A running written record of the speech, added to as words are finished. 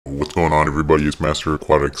going on, everybody? It's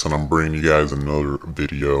MasterAquatics, and I'm bringing you guys another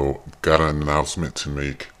video. Got an announcement to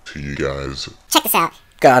make to you guys. Check this out.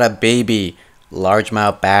 Got a baby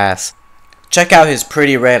largemouth bass. Check out his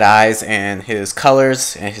pretty red eyes and his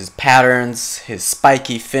colors and his patterns, his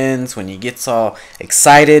spiky fins when he gets all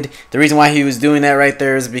excited. The reason why he was doing that right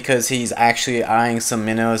there is because he's actually eyeing some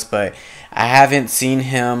minnows, but I haven't seen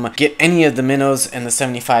him get any of the minnows in the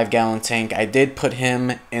 75-gallon tank. I did put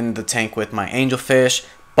him in the tank with my angelfish,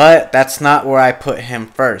 but that's not where I put him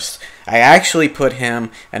first. I actually put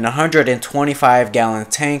him in a 125-gallon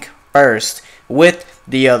tank first with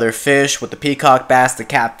the other fish, with the peacock bass, the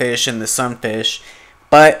catfish, and the sunfish.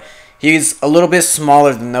 But he's a little bit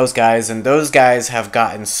smaller than those guys, and those guys have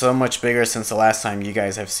gotten so much bigger since the last time you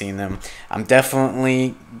guys have seen them. I'm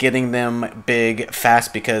definitely getting them big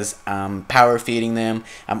fast because I'm power feeding them,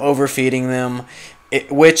 I'm overfeeding them,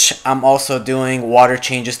 which I'm also doing water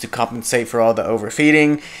changes to compensate for all the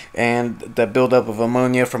overfeeding and the buildup of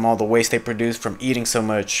ammonia from all the waste they produce from eating so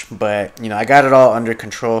much. But you know, I got it all under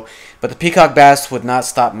control. But the peacock bass would not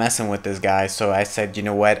stop messing with this guy, so I said, you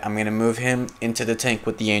know what, I'm gonna move him into the tank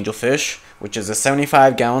with the angelfish, which is a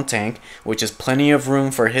 75-gallon tank, which is plenty of room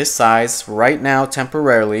for his size right now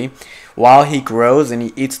temporarily, while he grows and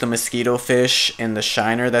he eats the mosquito fish and the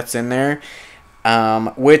shiner that's in there.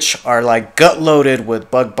 Which are like gut loaded with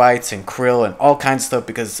bug bites and krill and all kinds of stuff,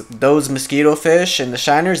 because those mosquito fish and the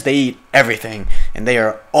shiners, they eat everything and they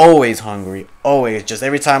are always hungry, always. Just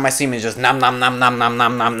every time I see them, it's just nom nom nom nom nom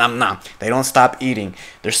nom nom nom nom. They don't stop eating.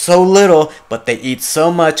 They're so little, but they eat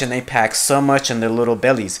so much and they pack so much in their little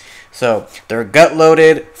bellies. So they're gut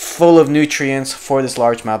loaded, full of nutrients for this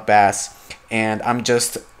largemouth bass, and I'm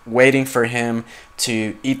just waiting for him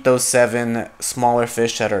to eat those 7 smaller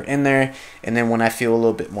fish that are in there, and then when I feel a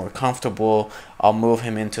little bit more comfortable, I'll move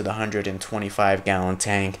him into the 125-gallon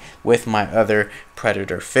tank with my other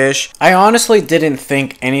predator fish. I honestly didn't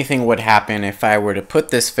think anything would happen if I were to put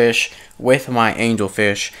this fish with my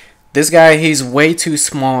angelfish. This guy, he's way too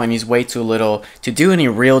small and he's way too little to do any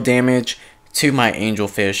real damage to my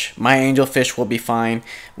angelfish. My angelfish will be fine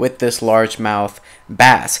with this largemouth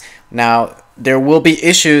bass. Now, there will be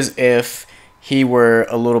issues if he were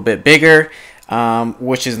a little bit bigger,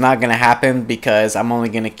 which is not going to happen because I'm only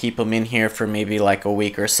going to keep him in here for maybe like a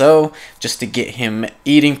week or so, just to get him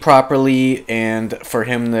eating properly and for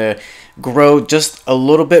him to grow just a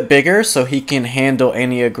little bit bigger so he can handle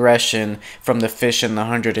any aggression from the fish in the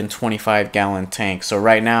 125-gallon tank. So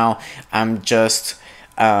right now I'm just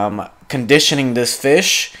conditioning this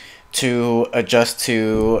fish to adjust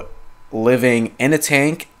to living in a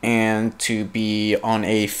tank and to be on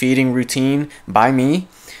a feeding routine by me,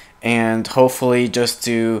 and hopefully just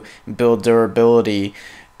to build durability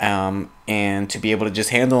and to be able to just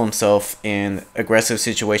handle himself in aggressive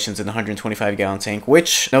situations in the 125-gallon tank,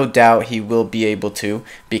 which no doubt he will be able to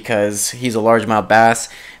because he's a largemouth bass.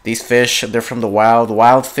 These fish, they're from the wild.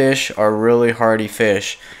 Wild fish are really hardy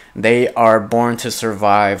fish. They are born to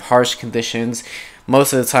survive harsh conditions.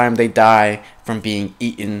 Most of the time they die from being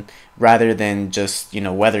eaten rather than just, you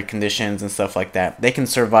know, weather conditions and stuff like that. They can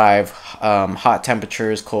survive hot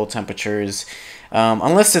temperatures, cold temperatures.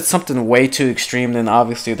 Unless it's something way too extreme, then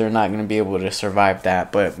obviously they're not going to be able to survive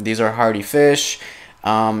that. But these are hardy fish,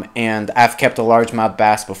 and I've kept a largemouth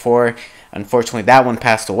bass before. Unfortunately, that one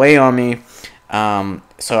passed away on me.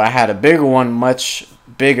 So I had a bigger one, much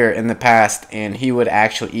bigger in the past, and he would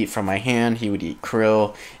actually eat from my hand. He would eat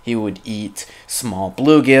krill. He would eat small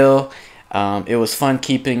bluegill. It was fun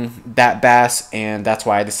keeping that bass, and that's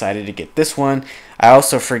why I decided to get this one. I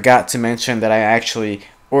also forgot to mention that I actually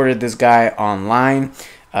ordered this guy online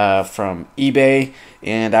from eBay,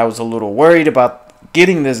 and I was a little worried about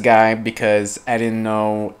getting this guy because I didn't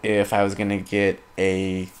know if I was going to get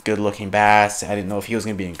a good looking bass. I didn't know if he was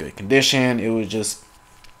going to be in good condition. It was just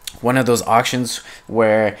one of those auctions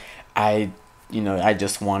where I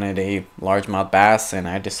just wanted a largemouth bass, and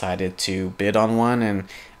I decided to bid on one, and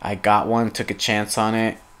I got one, took a chance on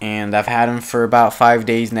it, and I've had him for about 5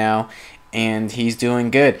 days now, and he's doing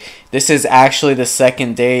good. This is actually the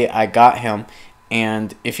second day I got him,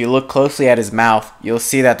 and if you look closely at his mouth, you'll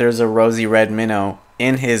see that there's a rosy red minnow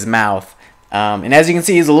in his mouth. And as you can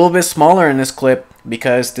see, he's a little bit smaller in this clip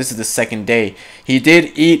because this is the second day. He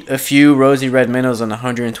did eat a few rosy red minnows on the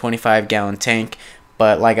 125-gallon tank,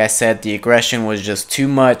 but like I said, the aggression was just too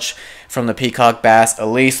much from the peacock bass. At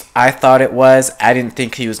least I thought it was. I didn't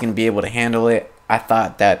think he was going to be able to handle it. I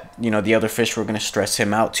thought that, you know, the other fish were going to stress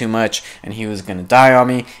him out too much and he was going to die on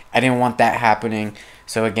me. I didn't want that happening.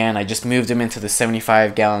 So again, I just moved him into the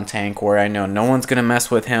 75-gallon tank where I know no one's gonna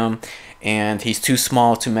mess with him, and he's too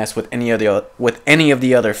small to mess with any of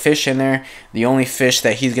the other fish in there. The only fish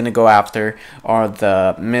that he's gonna go after are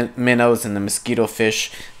the minnows and the mosquito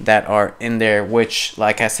fish that are in there, which,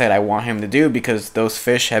 like I said, I want him to do because those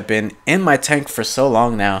fish have been in my tank for so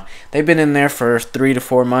long now. They've been in there for 3 to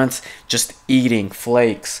 4 months just eating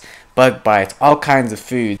flakes, bug bites, all kinds of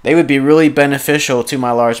food. They would be really beneficial to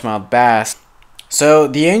my largemouth bass. So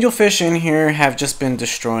the angelfish in here have just been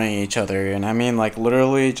destroying each other, and I mean like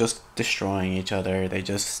literally just destroying each other. They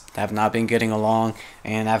just have not been getting along,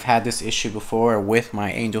 and I've had this issue before with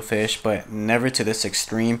my angelfish, but never to this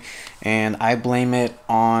extreme, and I blame it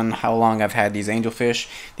on how long I've had these angelfish.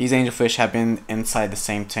 These angelfish have been inside the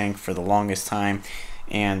same tank for the longest time,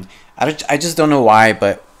 and I just don't know why,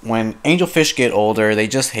 but when angelfish get older, they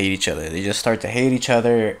just hate each other. They just start to hate each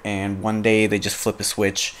other, and one day they just flip a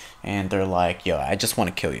switch and they're like, yo, I just want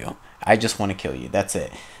to kill you. I just want to kill you. That's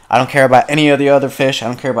it. I don't care about any of the other fish. I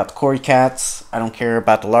don't care about the cory cats. I don't care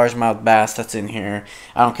about the largemouth bass that's in here.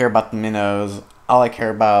 I don't care about the minnows. All I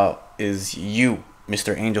care about is you,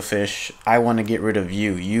 Mr. Angelfish. I want to get rid of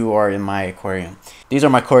you. You are in my aquarium. These are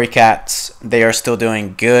my cory cats. They are still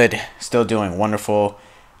doing good, still doing wonderful.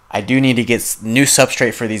 I do need to get new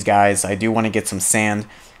substrate for these guys. I do want to get some sand.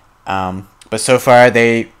 But so far,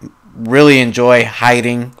 they really enjoy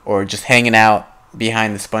hiding or just hanging out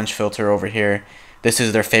behind the sponge filter over here. This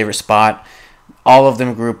is their favorite spot. All of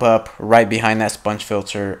them group up right behind that sponge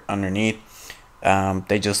filter underneath.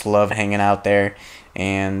 They just love hanging out there.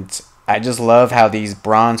 And I just love how these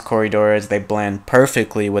bronze corridors, they blend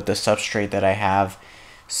perfectly with the substrate that I have.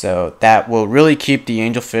 So that will really keep the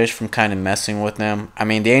angelfish from kind of messing with them. I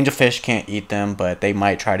mean, the angelfish can't eat them, but they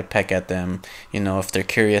might try to peck at them, you know, if they're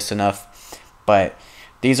curious enough. But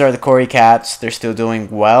these are the cory cats. They're still doing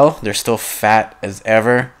well. They're still fat as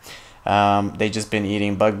ever. They just been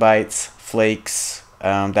eating bug bites, flakes.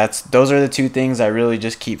 Those are the two things I really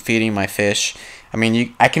just keep feeding my fish. I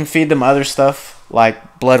mean, I can feed them other stuff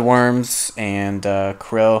like bloodworms and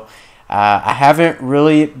krill. I haven't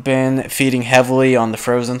really been feeding heavily on the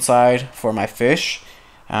frozen side for my fish.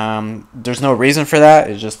 There's no reason for that.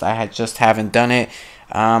 It's just I just haven't done it.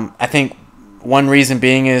 I think one reason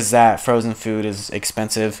being is that frozen food is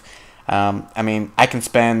expensive. I mean, I can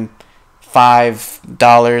spend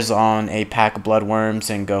 $5 on a pack of bloodworms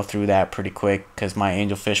and go through that pretty quick because my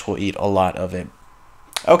angelfish will eat a lot of it.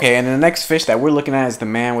 Okay, and the next fish that we're looking at is the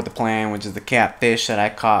man with the plan, which is the catfish that I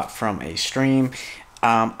caught from a stream.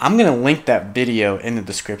 I'm going to link that video in the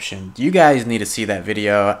description. You guys need to see that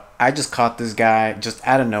video. I just caught this guy just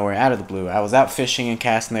out of nowhere, out of the blue. I was out fishing and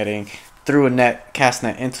cast netting, threw a cast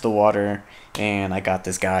net into the water, and I got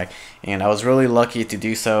this guy. And I was really lucky to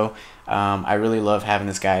do so. I really love having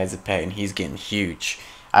this guy as a pet, and he's getting huge.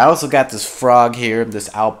 I also got this frog here,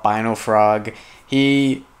 this albino frog.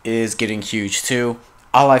 He is getting huge too.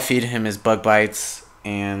 All I feed him is bug bites,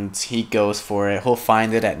 and he goes for it. He'll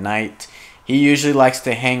find it at night. He usually likes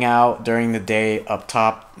to hang out during the day up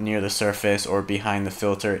top near the surface or behind the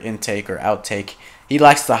filter intake or outtake. He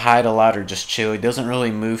likes to hide a lot or just chill. He doesn't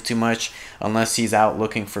really move too much unless he's out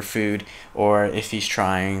looking for food or if he's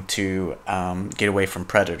trying to get away from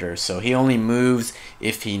predators. So he only moves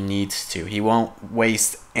if he needs to. He won't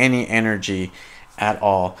waste any energy at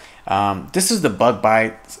all. This is the bug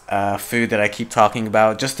bite food that I keep talking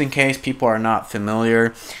about, just in case people are not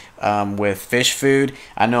familiar with fish food.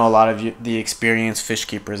 I know a lot of the experienced fish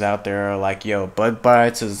keepers out there are like, yo, bug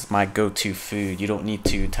bites is my go-to food. You don't need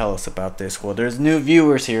to tell us about this. Well, there's new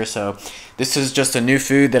viewers here, so this is just a new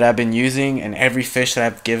food that I've been using, and every fish that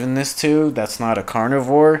I've given this to that's not a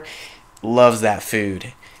carnivore loves that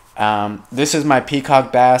food. This is my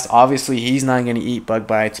peacock bass. Obviously, he's not going to eat bug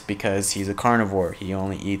bites because he's a carnivore. He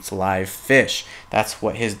only eats live fish. That's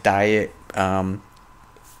what his diet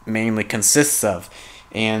mainly consists of.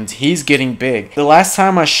 And he's getting big. The last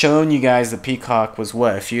time I shown you guys the peacock was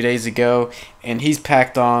what, a few days ago, and he's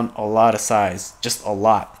packed on a lot of size, just a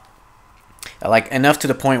lot. Like enough to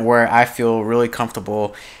the point where I feel really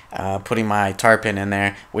comfortable putting my tarpon in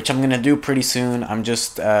there, which I'm gonna do pretty soon. I'm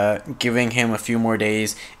just giving him a few more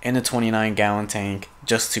days in a 29-gallon tank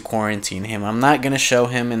just to quarantine him. I'm not gonna show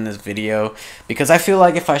him in this video because I feel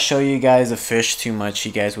like if I show you guys a fish too much,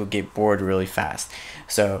 you guys will get bored really fast.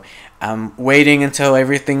 So I'm waiting until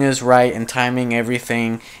everything is right and timing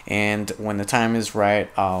everything, and when the time is right,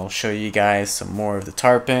 I'll show you guys some more of the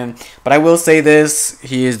tarpon. But I will say this,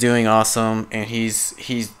 he is doing awesome, and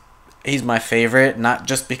he's he's my favorite, not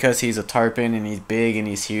just because he's a tarpon and he's big and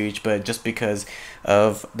he's huge, but just because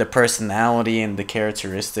of the personality and the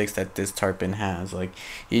characteristics that this tarpon has. Like,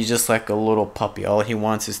 he's just like a little puppy. All he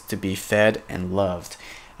wants is to be fed and loved.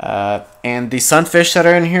 And the sunfish that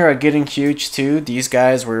are in here are getting huge too. These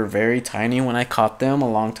guys were very tiny when I caught them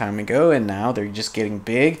a long time ago, and now they're just getting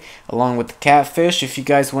big, along with the catfish. If you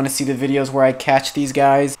guys want to see the videos where I catch these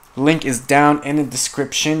guys, link is down in the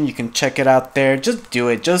description. You can check it out there. Just do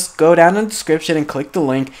it. Just go down in the description and click the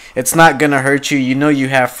link. It's not gonna hurt you. You know you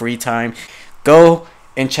have free time. Go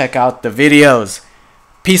and check out the videos.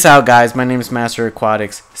 Peace out, guys. My name is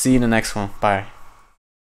MasterAquatics. See you in the next one. Bye.